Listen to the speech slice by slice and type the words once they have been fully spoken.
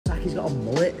Jackie's got a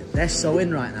mullet. They're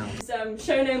sewing right now. His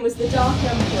show name was the Dark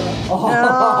Emperor.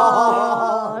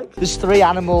 Oh. There's 3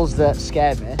 animals that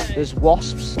scare me. There's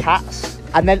wasps, cats,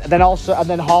 and then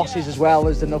horses as well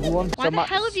as another one. Why the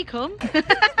hell have you come?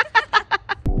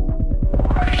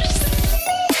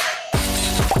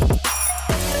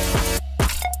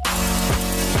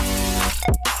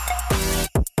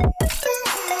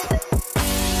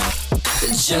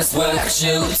 Just work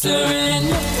shoots are in.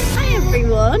 Hi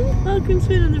everyone, welcome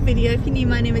to another video. If you're new,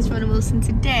 my name is Joanna Wilson.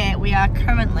 Today we are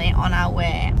currently on our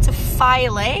way to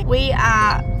Filey. We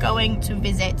are going to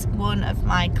visit one of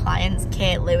my clients,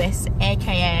 Kate Lewis,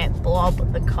 aka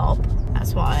BlobtheCob.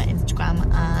 That's what her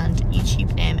Instagram and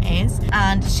YouTube name is.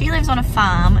 And she lives on a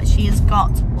farm. She has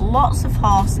got lots of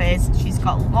horses. She's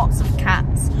got lots of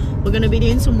cats. We're going to be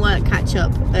doing some work catch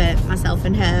up, myself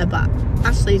and her, but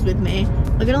Ashley's with me.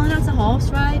 We're going to learn how to horse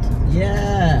ride.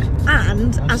 Yeah.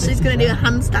 And Ashley's going to do a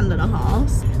handstand on a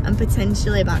horse and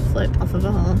potentially a backflip off of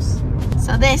a horse.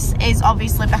 So this is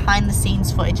obviously behind the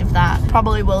scenes footage of that.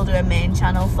 Probably will do a main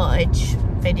channel footage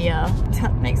video. Does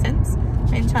that make sense?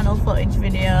 Main channel footage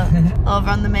video over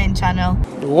on the main channel.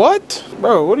 What?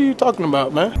 Bro, what are you talking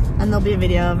about, man? And there'll be a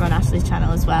video over on Ashley's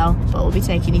channel as well. But we'll be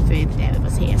taking you through the day with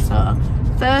us here. So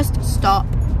first stop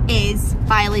is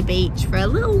Filey Beach for a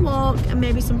little walk and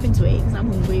maybe something to eat because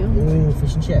I'm hungry. Ooh,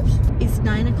 fish and chips. It's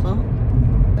 9 o'clock.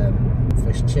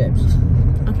 Fish and chips.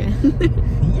 Okay.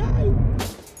 Yay.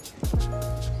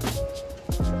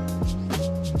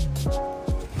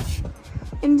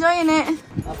 Enjoying it.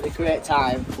 Having a great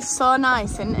time. It's so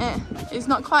nice, isn't it? It's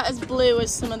not quite as blue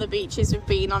as some of the beaches we've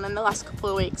been on in the last couple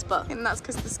of weeks, but I think that's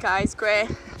because the sky's grey.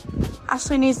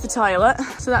 Ashley needs the toilet,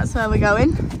 so that's where we're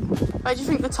going. Where do you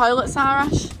think the toilets are,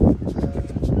 Ash?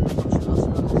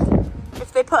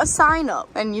 If they put a sign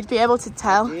up, then you'd be able to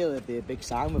tell. Ideally, it'd be a big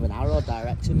sign with an arrow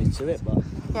directing me to it, but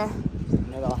yeah.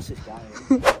 Never lasts this guy.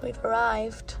 We've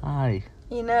arrived. Hi.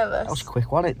 Are you nervous? That was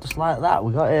quick, wasn't it? Just like that,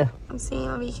 we got here. I'm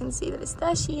seeing, maybe you can see that it's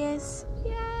there. She is.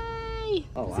 Yay!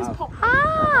 Oh wow.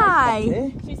 Hi!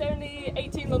 Hey. She's only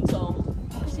 18 months old.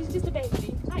 She's just a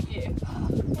baby, like you.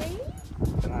 Hey?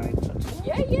 Can I touch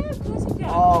it? Yeah, of course you can.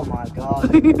 Oh my god.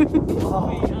 Sweet,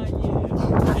 aren't you?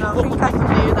 I don't think I can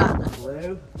do that.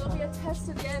 Blue. There'll be a test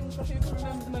at the end for who can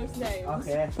remember the most names.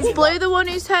 Okay. Is Blue the one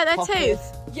who's hurt their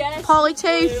tooth? Yes.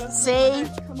 Polytooth. See?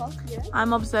 Come off, yeah.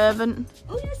 I'm observant.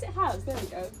 Oh yes, it has. There we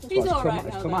go. He's alright now.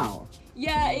 It's come out.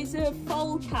 Yeah, it's a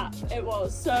foal cap. It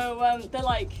was. So they're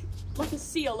like a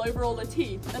seal over all the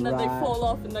teeth, and then they fall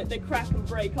off and they crack and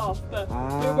break off. But we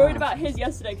were worried about his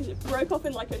yesterday because it broke off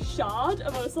in like a shard,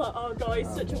 and I was like, oh god, he's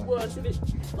such a wuss. If it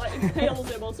like impales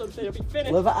him or something, it'll be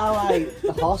finished. Love it how like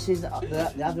the horses, they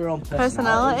have their own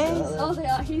personalities. Oh, they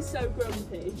are. He's so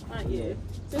grumpy, aren't you?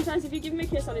 Sometimes if you give him a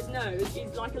kiss on his nose,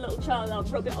 he's like a little child. I'll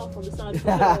rub it off on the side of the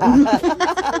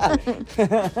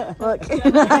door. Look.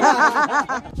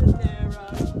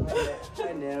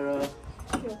 Hi, Nero.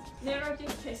 Nero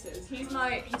gives kisses. He's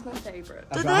my favourite.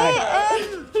 Do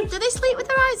they sleep with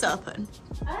their eyes open?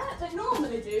 They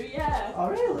normally do, yeah. Oh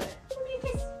really? Give me a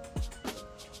kiss.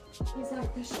 He's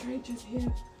like, there's strangers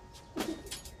here.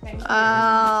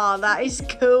 Oh, that is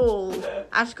cool.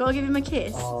 Ash, go give him a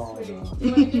kiss. Oh, no. You want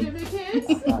to give him a kiss?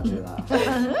 I can't do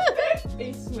that.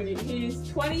 He's sweet. He's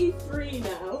 23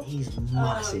 now. He's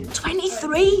massive.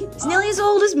 23? He's nearly as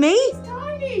old as me. He's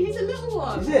tiny. He's a little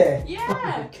one. Is it?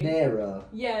 Yeah. Nero.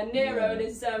 Yeah, Nero, and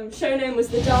his show name was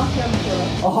the Dark Emperor.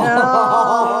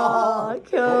 Oh,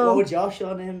 cool. What would your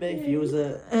show name be if you was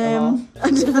a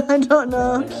I don't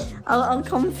know. I'll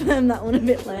confirm that one a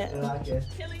bit later. Okay.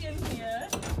 Killian's here.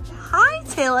 Hi,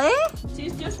 Tilly.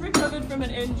 She's just recovered from an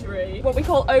injury, what we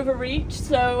call overreach.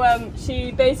 So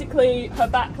she basically, her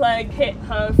back leg hit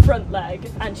her front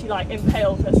leg and she like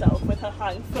impaled herself with her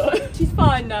hind foot. She's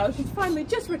fine now. She's finally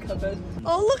just recovered.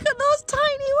 Oh, look at those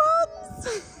tiny ones.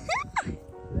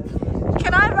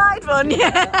 Can I ride one?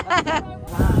 Yeah.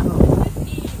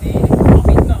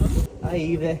 Hi,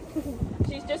 Evie.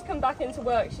 She's just come back into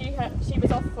work. She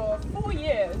was off for 4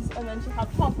 years and then she had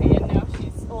Poppy and now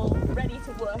she's all ready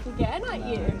to work again, aren't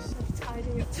you? She's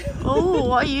tidying up too. Oh,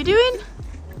 what are you doing?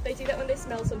 They do that when they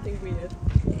smell something weird.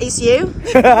 It's you.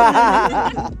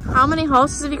 How many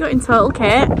horses have you got in total,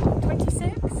 Kate?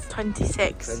 26.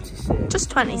 26. Just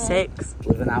 26.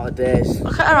 Living out of days.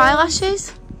 Look at her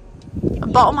eyelashes. Her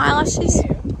bottom eyelashes.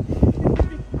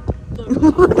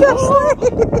 Look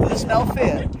at you smell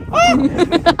fear?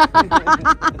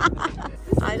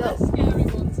 I don't. Scary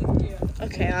ones in here.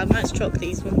 Okay, I might stroke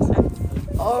these ones then.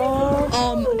 Oh.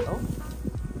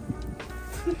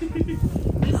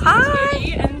 This Hi. is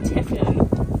Tilly and Tiffin.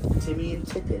 Simeon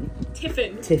Tiffin?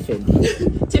 Tiffin.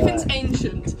 Tiffin. Tiffin's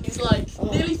ancient. He's like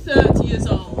nearly 30 years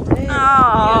old.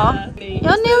 Aww. Yeah.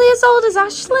 You're nearly as old as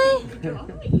Ashley.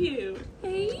 Aren't you?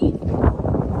 Hey.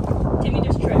 Timmy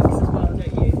does tricks as well,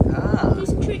 don't you? Ah. Do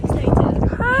some tricks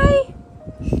later. Hi.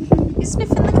 You're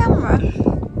sniffing the camera.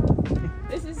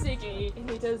 This is Ziggy, and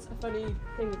he does a funny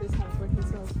thing with his hands where he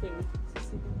smells food.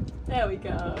 There we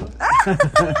go.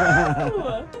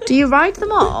 Do you ride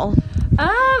them all?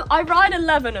 I ride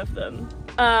 11 of them.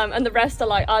 And the rest are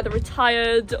like either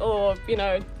retired or, you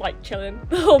know, like chilling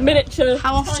or miniature.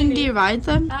 How often do you ride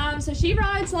them? So she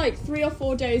rides like 3 or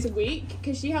 4 days a week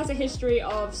because she has a history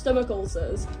of stomach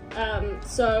ulcers.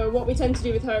 So what we tend to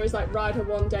do with her is like ride her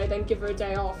one day, then give her a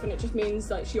day off, and it just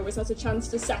means like she always has a chance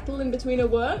to settle in between her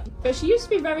work. But she used to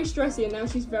be very stressy and now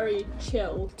she's very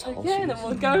chill. Okay, then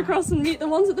we'll go across and meet the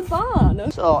ones at the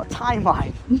barn. So,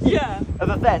 timeline Yeah. of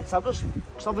events.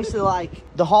 So obviously like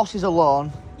the horses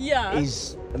alone Yeah.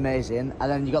 is amazing,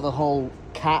 and then you got the whole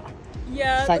cat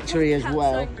Yeah. sanctuary as cat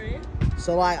well. sanctuary.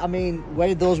 So like, I mean, where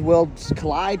did those worlds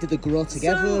collide? Did they grow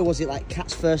together? So- Was it like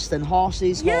cats first, then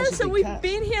horses? Yeah, horses, so then we've cats?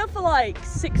 been here for like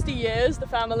 60 years, the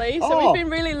family. So Oh. we've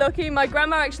been really lucky. My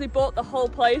grandma actually bought the whole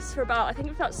place for about, I think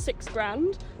it was about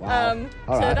 $6,000. Wow.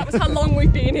 So Alright. that was how long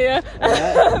we've been here.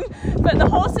 Alright. But the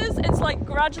horses, it's like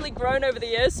gradually grown over the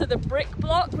years. So the brick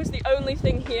block was the only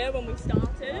thing here when we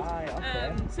started. Right,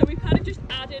 okay. So we've kind of just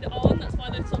added on. That's why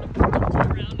they're sort of dotted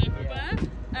around everywhere.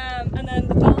 And then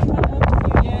the barn went up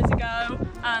a few years ago,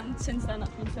 and since then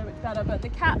that's been so much better. But the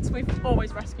cats, we've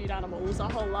always rescued animals our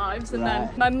whole lives, and then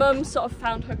Right. my mum sort of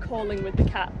found her calling with the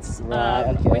cats. Right,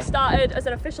 okay. We started as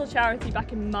an official charity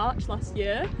back in March last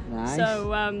year. Nice.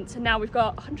 So now we've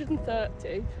got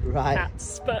 130 Right.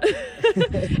 cats, but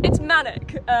it's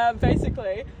manic,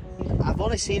 basically. I've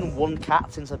only seen one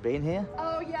cat since I've been here.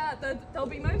 Oh yeah, they'll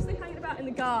be mostly hanging about in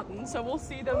the garden, so we'll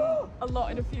see them a lot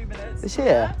in a few minutes. It's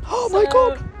here. Oh So, my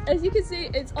god! as you can see,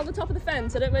 it's on the top of the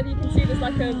fence. I don't know whether you can see there's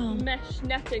like a mesh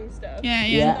netting stuff. Yeah,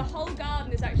 Yeah. The whole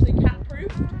garden is actually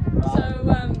cat-proof.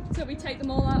 So we take them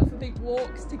all out for big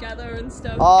walks together and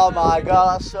stuff. Oh my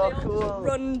god, that's so They all just cool.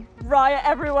 run riot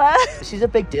everywhere. This is a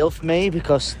big deal for me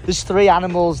because there's 3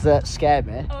 animals that scare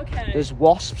me. Okay. There's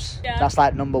wasps, Yeah. that's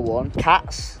like number 1.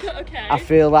 Cats, Okay. I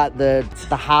feel like they're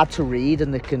hard to read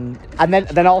and they can, and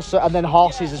then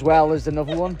horses Yeah. as well is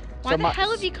another one. Why the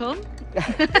hell have you come?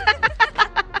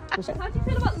 How do you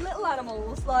feel about little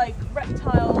animals like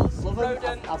reptiles, Love 'em.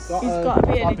 rodents? I've got He's got a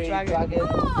bearded bobby dragon.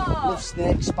 Oh. Love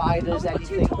snakes, spiders, I've got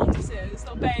 2 anything. tortoises,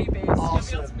 little babies. You'll be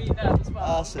Awesome. able to meet them as well.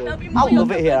 Awesome. They'll be I more your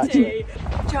love it here, cup of tea.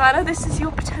 Joanna, this is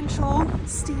your potential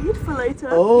steed for later.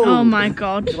 Oh my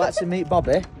god. Would you like to meet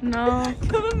Bobby? No.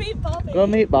 Come and meet Bobby. Go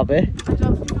meet Bobby. I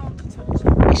don't think I want to touch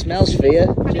him. He smells fear.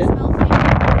 Can you smell me?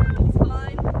 He's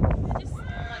fine. He just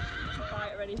doesn't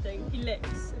bite or anything. He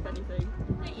licks, if anything.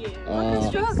 At you. Oh.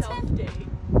 Softy.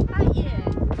 At you.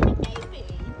 Baby.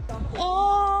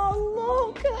 Oh,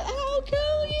 look at how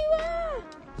cool you are.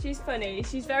 She's funny.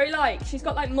 She's very she's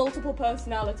got like multiple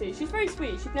personalities. She's very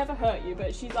sweet. She'd never hurt you,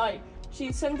 but she's like,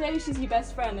 some days she's your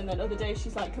best friend, and then other days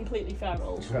she's like completely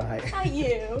feral. Right. Hi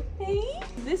you. Hey.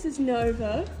 This is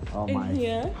Nova. Oh in my.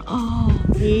 here. Oh,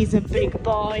 he's a big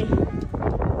boy.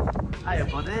 Hiya,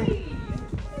 buddy.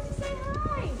 Say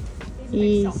hi. He's a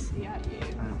He's- bit softy at you.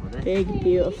 Hiya, buddy. Big,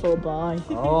 beautiful boy.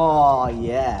 Oh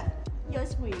yeah. You're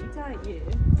sweet, aren't you?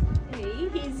 Hey,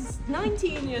 he's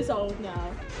 19 years old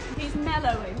now. He's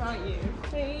mellowing, aren't you?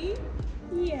 Hey.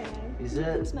 Yeah. Is You it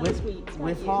can smell sweet, can't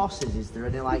with you? horses? Is there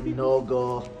any like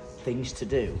no-go things to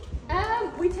do?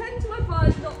 We tend to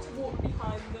advise not to walk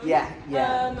behind them.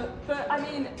 Yeah. But I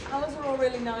mean, ours are all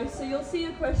really nice, so you'll see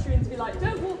equestrians be like,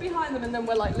 don't walk behind them, and then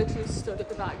we're like literally stood at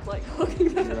the back, like hugging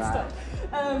them and Right.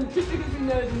 stuff. Just because we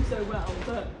know them so well.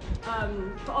 But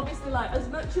obviously, like as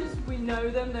much as we know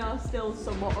them, they are still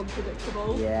somewhat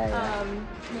unpredictable. Yeah.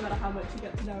 No matter how much you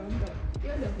get to know them, but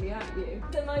you're lovely, aren't you?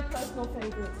 They're my personal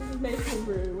favourites. This is Maple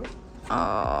Rue.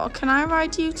 Oh, can I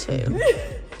ride you too?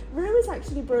 Rue is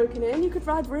actually broken in. You could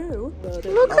ride Rue.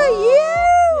 Look at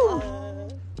you!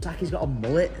 Taki's got a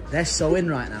mullet. They're sewing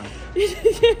right now.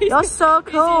 You're so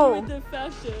cool. With the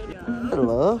fashion.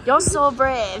 Hello. You're so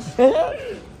brave.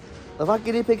 I've had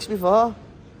guinea pigs before.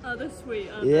 Oh, they're sweet.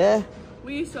 Aren't Yeah. they?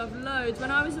 We used to have loads.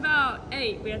 When I was about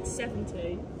 8, we had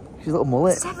 70. She's a little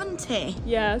mullet. 70.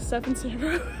 Yeah, 70.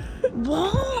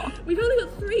 What? We've only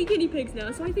got 3 guinea pigs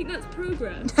now, so I think that's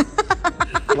progress.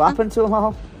 What happened to them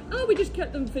all? Oh, we just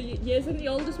kept them for years. I think the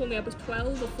oldest one we had was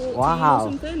 12 or 14 Wow. or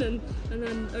something, and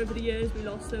then over the years we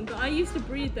lost them. But I used to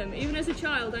breed them. Even as a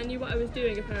child, I knew what I was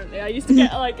doing apparently. I used to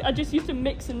get like, I just used to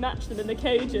mix and match them in the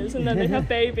cages, and then they'd have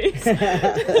babies.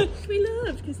 We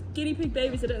loved, because guinea pig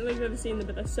babies, I don't know if you've ever seen them,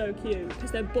 but they're so cute,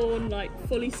 because they're born like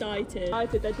fully sighted.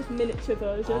 They're just miniature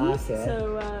versions,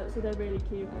 so they're really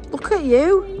cute. Look at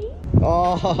you.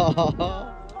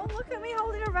 Oh. Oh, look at me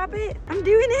holding a rabbit. I'm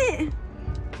doing it.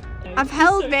 I've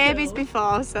held babies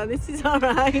before, so this is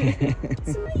alright.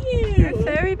 So are you? A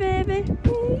furry baby.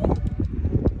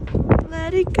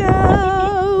 Let it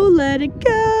go, let it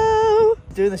go.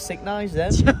 Doing the sick noise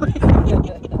then.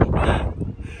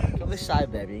 Come this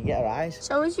side, baby, and get her eyes.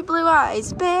 Show us your blue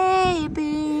eyes.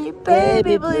 Baby,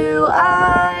 baby blue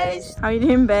eyes. How you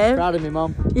doing, babe? Proud of me,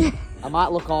 Mum. Yeah. I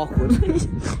might look awkward.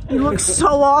 You look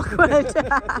so awkward.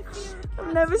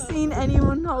 I've never seen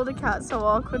anyone hold a cat so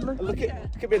awkwardly. Look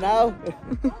at me now.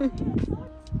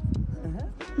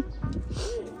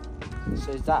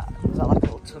 So is that like a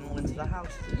little tunnel into the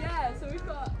house? Yeah, so we've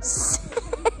got...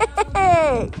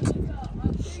 Sick!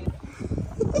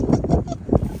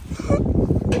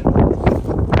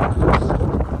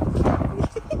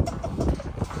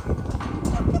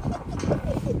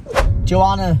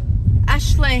 Joanna.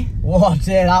 Ashley. What a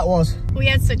day that was. We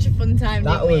had such a fun time,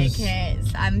 didn't we,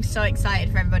 kids? I'm so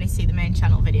excited for everybody to see the main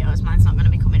channel videos. Mine's not going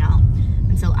to be coming out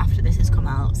until after this has come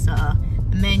out. So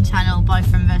the main channel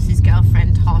boyfriend versus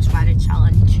girlfriend horse riding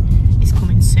challenge is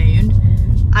coming soon.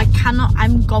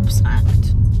 I'm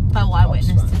gobsmacked by what I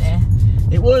witnessed today.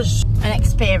 It was an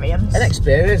experience. An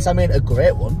experience, I mean a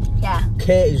great one. Yeah.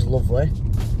 Kate is lovely.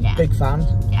 Yeah. Big fan.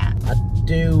 Yeah. I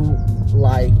do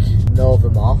like Nova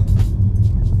more,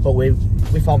 but we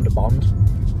formed a bond.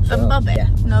 So, And Bobby? Yeah.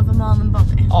 Nova more than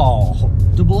Bobby? Oh,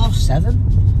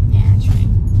 007? Yeah, true.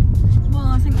 Well,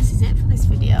 I think this is it for this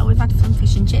video. We've had fun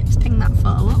fish and chips. Ping that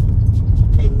photo up.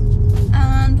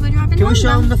 And we're driving Can home we show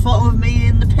now. them the photo of me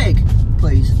and the pig,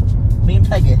 please? Me and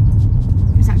Peggy.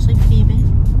 It was actually Phoebe.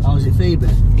 Oh, is it Phoebe? I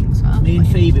think so. Me and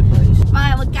Phoebe, please.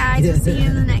 Right, well guys, we'll see you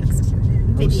in the next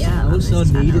video. I was so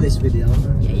needy this video.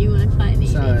 Yeah, you were quite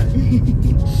needy. Sorry.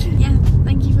 Yeah,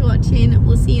 thank you for watching.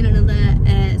 We'll see you in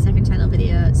another second channel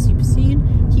video super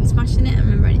soon. Keep smashing it and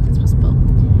remember anything's possible.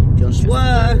 Just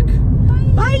work.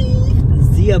 Bye.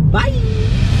 See ya. Bye.